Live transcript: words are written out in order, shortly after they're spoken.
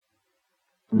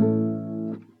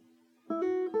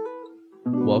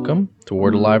Welcome to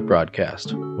Word Alive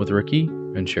Broadcast with Ricky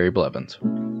and Sherry Blevins.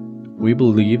 We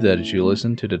believe that as you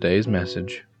listen to today's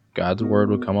message, God's Word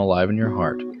will come alive in your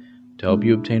heart to help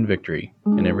you obtain victory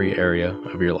in every area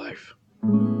of your life.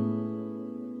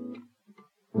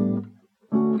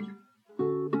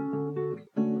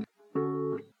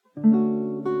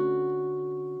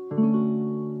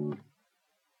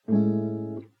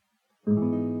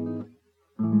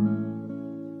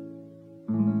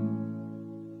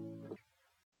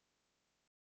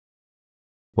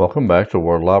 Welcome back to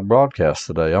Word Alive Broadcast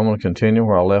today. I'm going to continue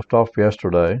where I left off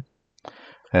yesterday,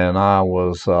 and I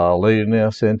was leading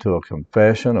us into a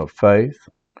confession of faith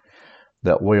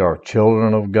that we are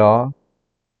children of God,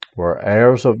 we're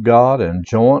heirs of God, and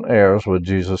joint heirs with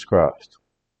Jesus Christ.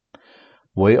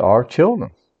 We are children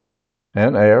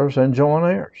and heirs and joint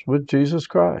heirs with Jesus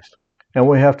Christ, and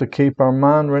we have to keep our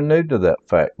mind renewed to that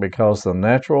fact because the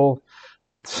natural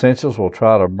senses will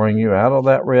try to bring you out of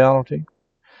that reality.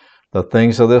 The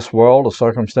things of this world, the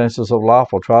circumstances of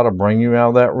life will try to bring you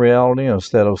out of that reality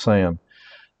instead of saying,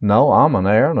 no, I'm an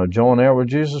heir and a joint heir with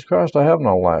Jesus Christ. I have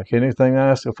no lack. Anything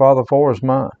I ask the Father for is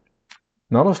mine.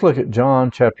 Now let's look at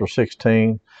John chapter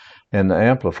 16 in the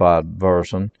Amplified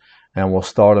Version, and we'll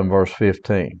start in verse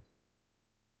 15.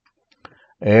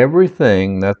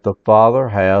 Everything that the Father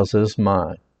has is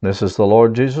mine. This is the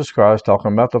Lord Jesus Christ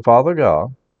talking about the Father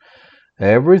God.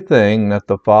 Everything that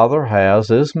the Father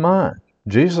has is mine.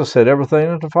 Jesus said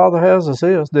everything that the Father has is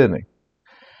His, didn't He?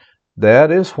 That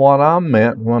is what I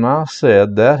meant when I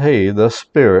said that He, the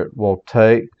Spirit, will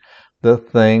take the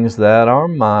things that are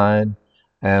mine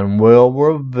and will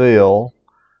reveal,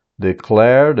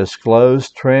 declare,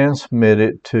 disclose, transmit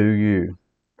it to you.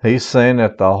 He's saying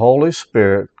that the Holy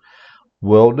Spirit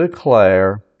will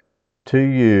declare to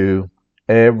you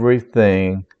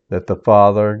everything that the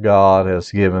Father God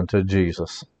has given to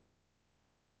Jesus.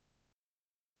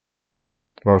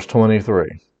 Verse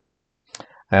 23,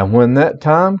 and when that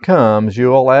time comes, you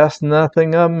will ask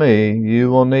nothing of me.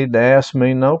 You will need to ask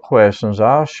me no questions.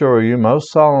 I assure you,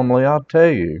 most solemnly, I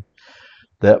tell you,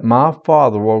 that my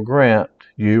Father will grant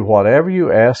you whatever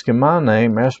you ask in my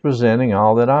name as presenting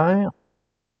all that I am.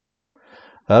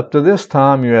 Up to this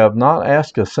time, you have not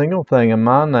asked a single thing in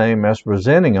my name as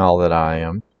presenting all that I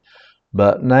am.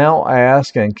 But now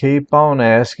ask and keep on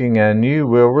asking, and you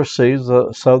will receive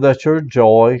so that your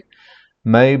joy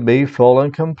may be full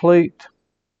and complete.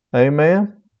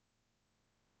 Amen?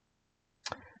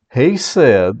 He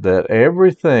said that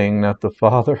everything that the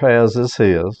Father has is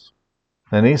His.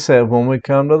 And He said when we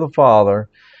come to the Father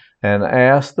and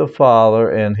ask the Father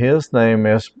in His name,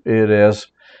 it is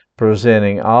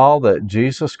presenting all that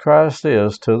Jesus Christ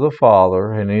is to the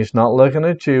Father. And He's not looking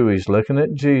at you, He's looking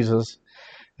at Jesus.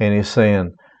 And He's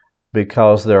saying,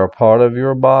 because they're a part of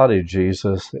your body,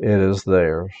 Jesus, it is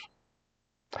theirs.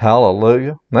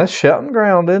 Hallelujah. That's shouting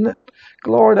ground, isn't it?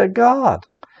 Glory to God.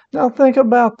 Now think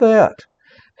about that.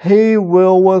 He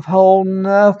will withhold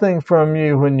nothing from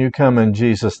you when you come in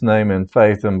Jesus' name in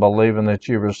faith and believing that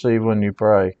you receive when you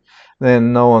pray,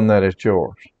 then knowing that it's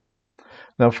yours.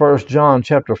 Now 1 John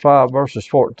chapter 5 verses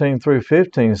 14 through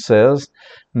 15 says,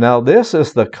 now this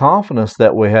is the confidence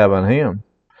that we have in Him,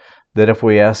 that if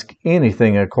we ask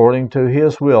anything according to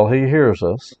His will, He hears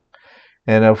us.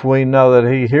 And if we know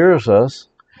that He hears us,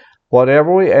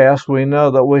 whatever we ask, we know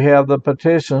that we have the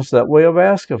petitions that we have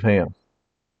asked of Him.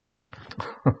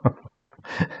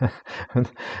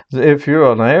 If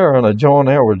you're an heir and a joint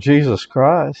heir with Jesus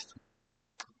Christ,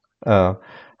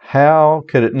 how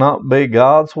could it not be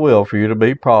God's will for you to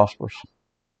be prosperous?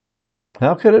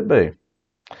 How could it be?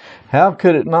 How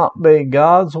could it not be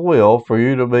God's will for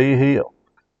you to be healed?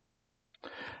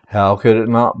 How could it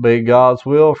not be God's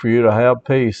will for you to have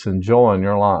peace and joy in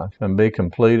your life and be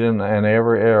complete in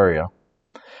every area?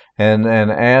 And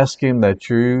ask Him that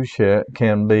you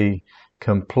can be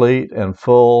complete and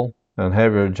full and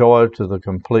have your joy to the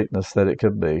completeness that it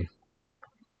could be.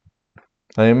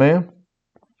 Amen?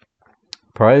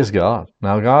 Praise God.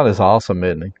 Now God is awesome,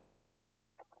 isn't He?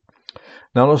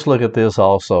 Now let's look at this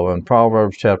also. In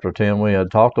Proverbs chapter 10, we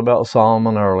had talked about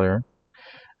Solomon earlier.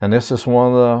 And this is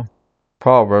one of the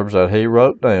Proverbs that he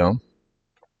wrote down.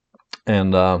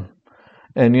 And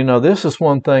you know, this is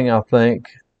one thing I think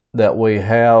that we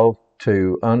have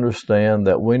to understand,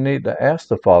 that we need to ask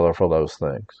the Father for those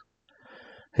things.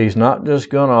 He's not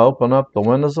just going to open up the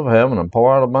windows of heaven and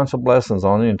pour out a bunch of blessings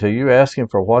on you until you ask Him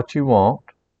for what you want,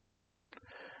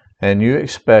 and you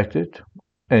expect it,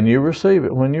 and you receive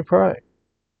it when you pray.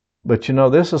 But you know,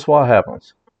 this is what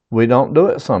happens. We don't do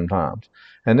it sometimes.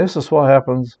 And this is what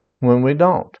happens when we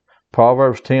don't.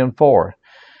 Proverbs 10:4.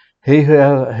 He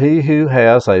who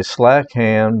has a slack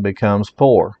hand becomes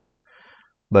poor,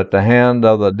 but the hand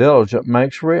of the diligent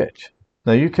makes rich.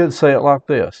 Now you could say it like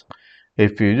this.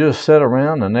 If you just sit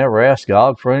around and never ask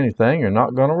God for anything, you're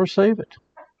not going to receive it.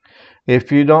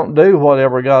 If you don't do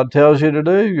whatever God tells you to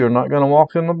do, you're not going to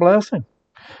walk in the blessing.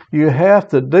 You have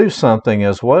to do something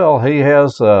as well. He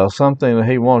has something that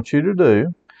He wants you to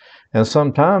do. And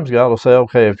sometimes God will say,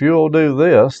 okay, if you'll do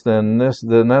this, then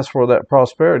that's where that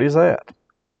prosperity's at.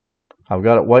 I've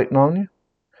got it waiting on you.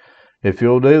 If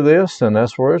you'll do this, then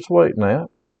that's where it's waiting at.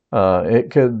 It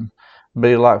could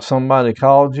be like somebody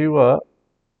called you up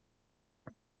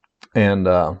and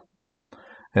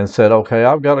said, okay,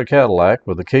 I've got a Cadillac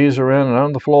with the keys are in and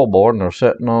under the floorboard, and they're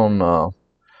sitting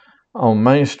on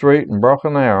Main Street in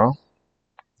Broken Arrow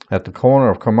at the corner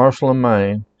of Commercial and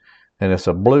Main, and it's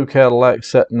a blue Cadillac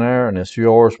sitting there, and it's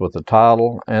yours with the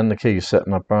title and the keys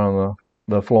sitting up on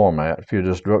the floor mat. If you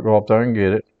just go up there and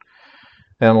get it.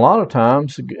 And a lot of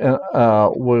times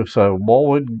we'll say, well,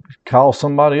 we'd call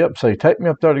somebody up and say, take me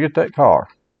up there to get that car.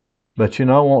 But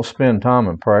won't spend time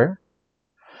in prayer.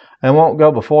 And won't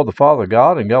go before the Father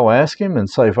God and go ask Him and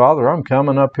say, Father, I'm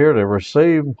coming up here to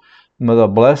receive the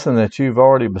blessing that You've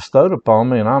already bestowed upon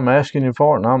me, and I'm asking You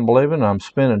for it, and I'm believing, and I'm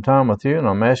spending time with You, and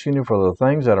I'm asking You for the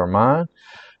things that are mine,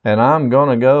 and I'm going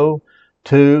to go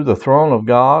to the throne of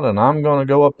God, and I'm going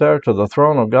to go up there to the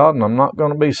throne of God, and I'm not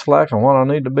going to be slack on what I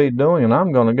need to be doing, and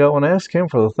I'm going to go and ask Him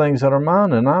for the things that are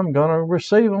mine, and I'm going to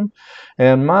receive them.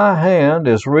 And my hand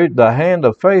the hand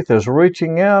of faith is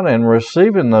reaching out and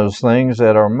receiving those things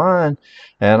that are mine,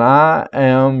 and I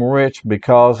am rich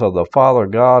because of the Father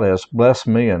God has blessed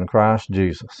me in Christ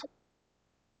Jesus.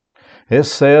 It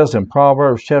says in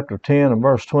Proverbs chapter 10 and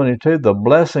verse 22, the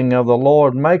blessing of the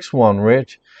Lord makes one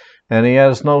rich, and He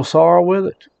has no sorrow with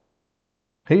it.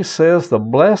 He says the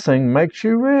blessing makes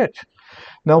you rich.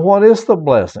 Now, what is the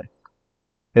blessing?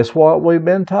 It's what we've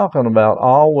been talking about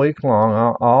all week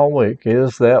long, all week,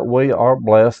 is that we are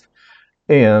blessed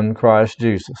in Christ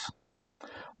Jesus.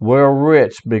 We're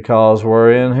rich because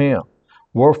we're in Him.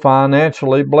 We're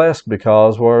financially blessed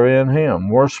because we're in Him.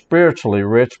 We're spiritually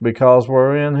rich because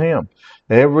we're in Him.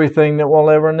 Everything that we'll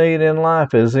ever need in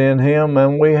life is in Him,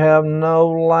 and we have no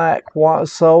lack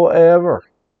whatsoever.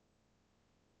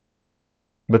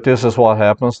 But this is what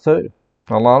happens too.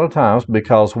 A lot of times,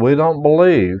 because we don't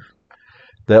believe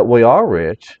that we are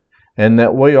rich and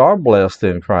that we are blessed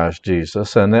in Christ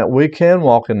Jesus and that we can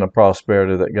walk in the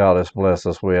prosperity that God has blessed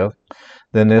us with,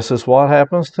 then this is what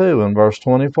happens too in verse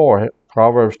 24,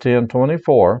 Proverbs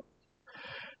 10:24.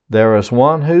 There is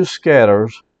one who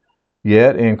scatters,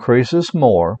 yet increases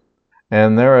more,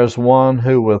 and there is one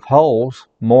who withholds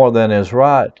more than is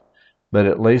right, but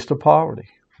it leads to poverty.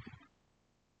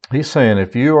 He's saying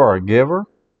if you are a giver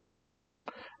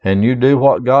and you do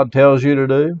what God tells you to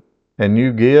do, and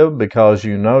you give because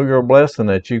you know you're blessed and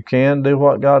that you can do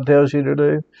what God tells you to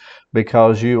do,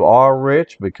 because you are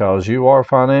rich, because you are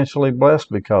financially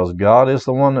blessed, because God is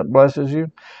the one that blesses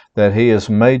you, that He has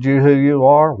made you who you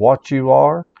are, what you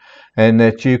are, and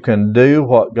that you can do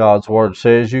what God's Word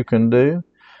says you can do.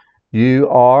 You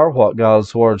are what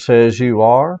God's Word says you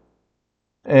are,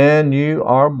 and you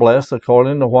are blessed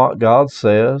according to what God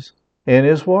says in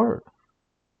His Word.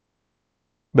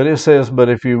 But it says, but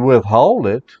if you withhold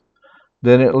it,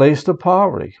 then it leads to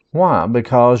poverty. Why?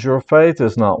 Because your faith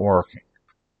is not working.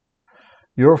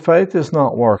 Your faith is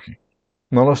not working.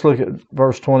 Now let's look at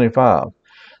verse 25.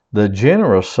 The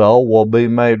generous soul will be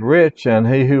made rich, and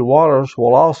he who waters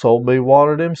will also be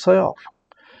watered himself.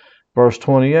 Verse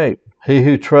 28. He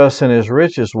who trusts in his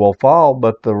riches will fall,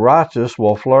 but the righteous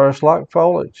will flourish like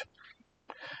foliage.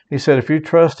 He said, if you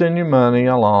trust in your money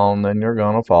alone, then you're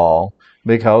going to fall,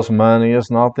 because money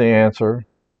is not the answer.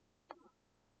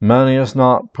 Money is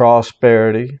not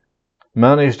prosperity.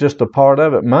 Money is just a part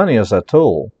of it. Money is a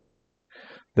tool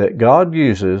that God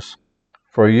uses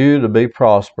for you to be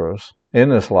prosperous in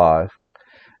this life.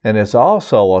 And it's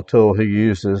also a tool He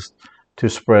uses to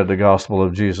spread the gospel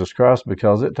of Jesus Christ,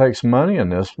 because it takes money in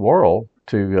this world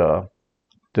to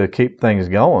keep things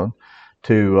going,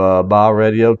 to buy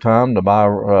radio time, to buy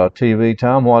TV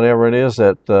time, whatever it is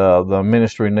that the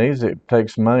ministry needs. It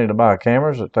takes money to buy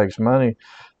cameras. It takes money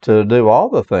to do all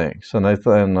the things, and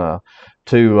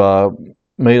to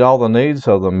meet all the needs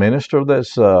of the minister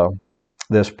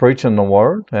that's preaching the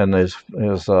word and his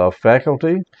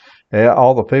faculty,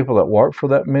 all the people that work for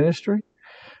that ministry.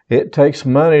 It takes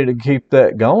money to keep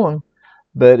that going,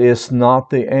 but it's not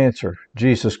the answer.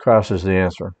 Jesus Christ is the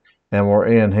answer, and we're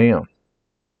in Him.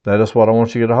 That is what I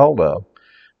want you to get a hold of,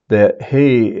 that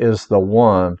He is the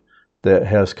one that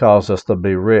has caused us to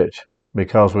be rich,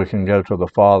 because we can go to the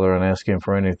Father and ask Him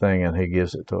for anything, and He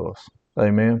gives it to us.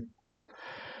 Amen.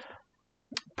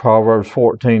 Proverbs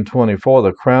 14:24,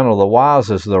 the crown of the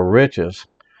wise is the riches,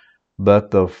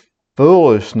 but the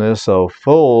foolishness of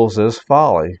fools is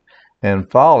folly,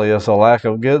 and folly is a lack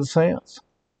of good sense.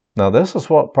 Now, this is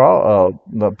what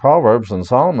the Proverbs and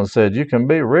Solomon said: you can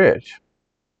be rich,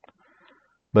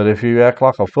 but if you act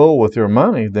like a fool with your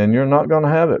money, then you're not going to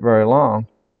have it very long.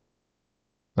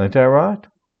 Ain't that right?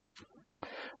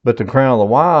 But the crown of the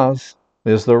wise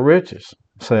is the riches.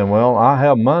 Saying, well, I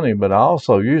have money, but I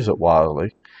also use it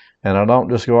wisely, and I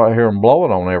don't just go out here and blow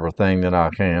it on everything that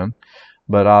I can,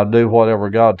 but I do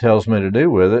whatever God tells me to do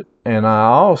with it, and I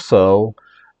also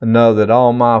know that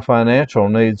all my financial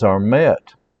needs are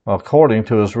met according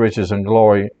to His riches and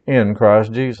glory in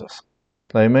Christ Jesus.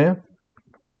 Amen?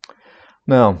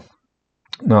 Now,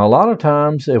 a lot of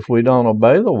times, if we don't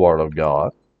obey the Word of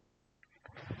God,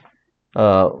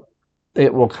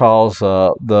 it will cause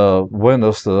the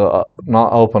windows to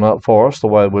not open up for us the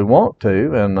way we want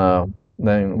to, and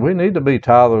then we need to be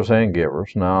tithers and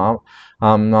givers. Now,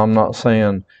 I'm not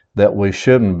saying that we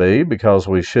shouldn't be, because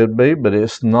we should be, but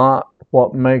it's not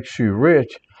what makes you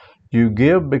rich. You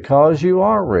give because you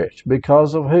are rich,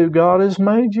 because of who God has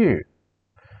made you.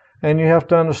 And you have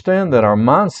to understand that our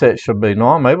mindset should be, no,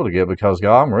 I'm able to give because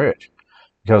God, I'm rich.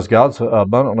 Because God's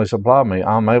abundantly supplied me.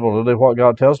 I'm able to do what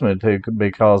God tells me to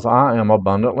because I am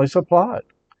abundantly supplied.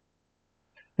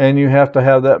 And you have to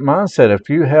have that mindset. If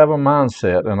you have a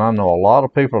mindset, and I know a lot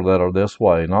of people that are this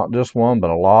way, not just one, but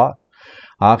a lot,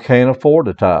 I can't afford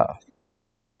to tithe.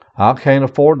 I can't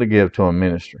afford to give to a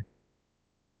ministry.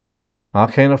 I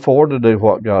can't afford to do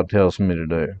what God tells me to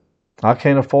do. I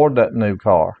can't afford that new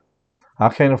car. I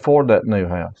can't afford that new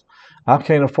house. I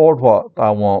can't afford what I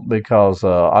want because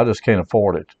I just can't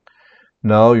afford it.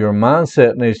 No, your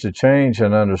mindset needs to change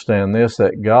and understand this,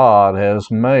 that God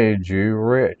has made you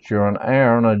rich. You're an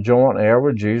heir and a joint heir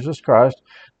with Jesus Christ.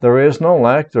 There is no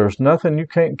lack. There's nothing you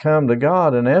can't come to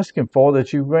God and ask Him for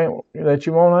that you won't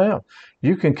have.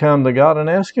 You can come to God and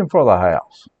ask Him for the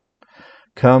house.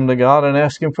 Come to God and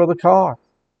ask Him for the car.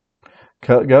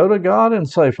 Go to God and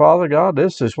say, Father God,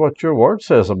 this is what your word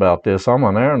says about this. I'm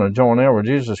an heir and a joint heir with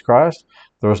Jesus Christ.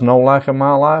 There's no lack in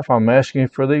my life. I'm asking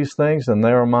for these things, and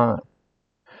they are mine.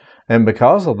 And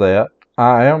because of that,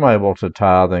 I am able to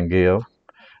tithe and give.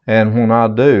 And when I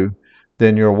do,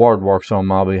 then your word works on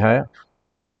my behalf.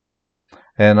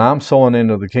 And I'm sowing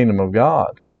into the kingdom of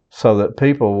God so that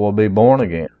people will be born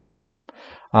again.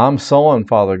 I'm sowing,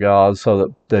 Father God,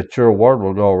 so that your word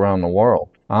will go around the world.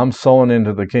 I'm sowing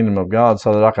into the kingdom of God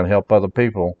so that I can help other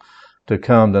people to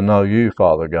come to know you,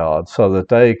 Father God, so that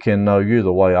they can know you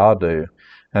the way I do,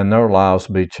 and their lives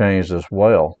be changed as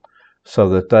well, so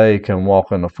that they can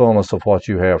walk in the fullness of what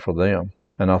you have for them.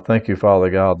 And I thank you, Father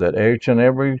God, that each and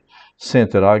every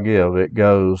cent that I give, it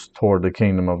goes toward the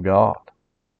kingdom of God.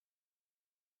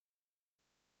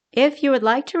 If you would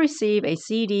like to receive a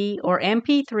CD or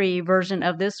MP3 version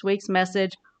of this week's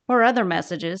message or other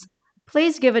messages,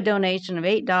 please give a donation of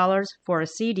 $8 for a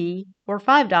CD or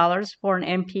 $5 for an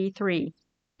MP3.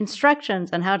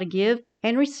 Instructions on how to give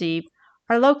and receive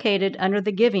are located under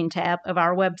the Giving tab of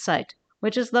our website,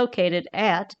 which is located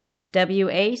at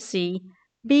wacba.org.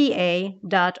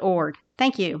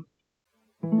 Thank you.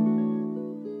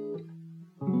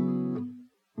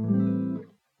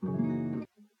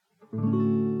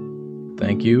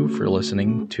 Thank you for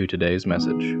listening to today's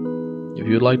message. If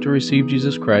you would like to receive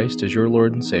Jesus Christ as your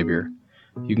Lord and Savior,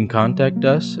 you can contact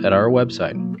us at our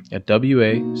website at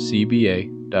wacba.org.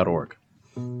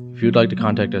 If you would like to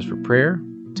contact us for prayer,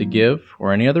 to give,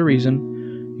 or any other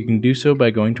reason, you can do so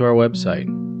by going to our website,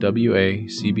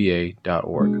 wacba.org,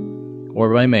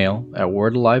 or by mail at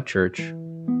Word Alive Church,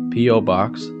 P.O.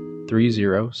 Box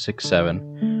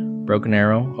 3067, Broken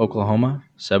Arrow, Oklahoma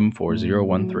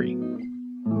 74013.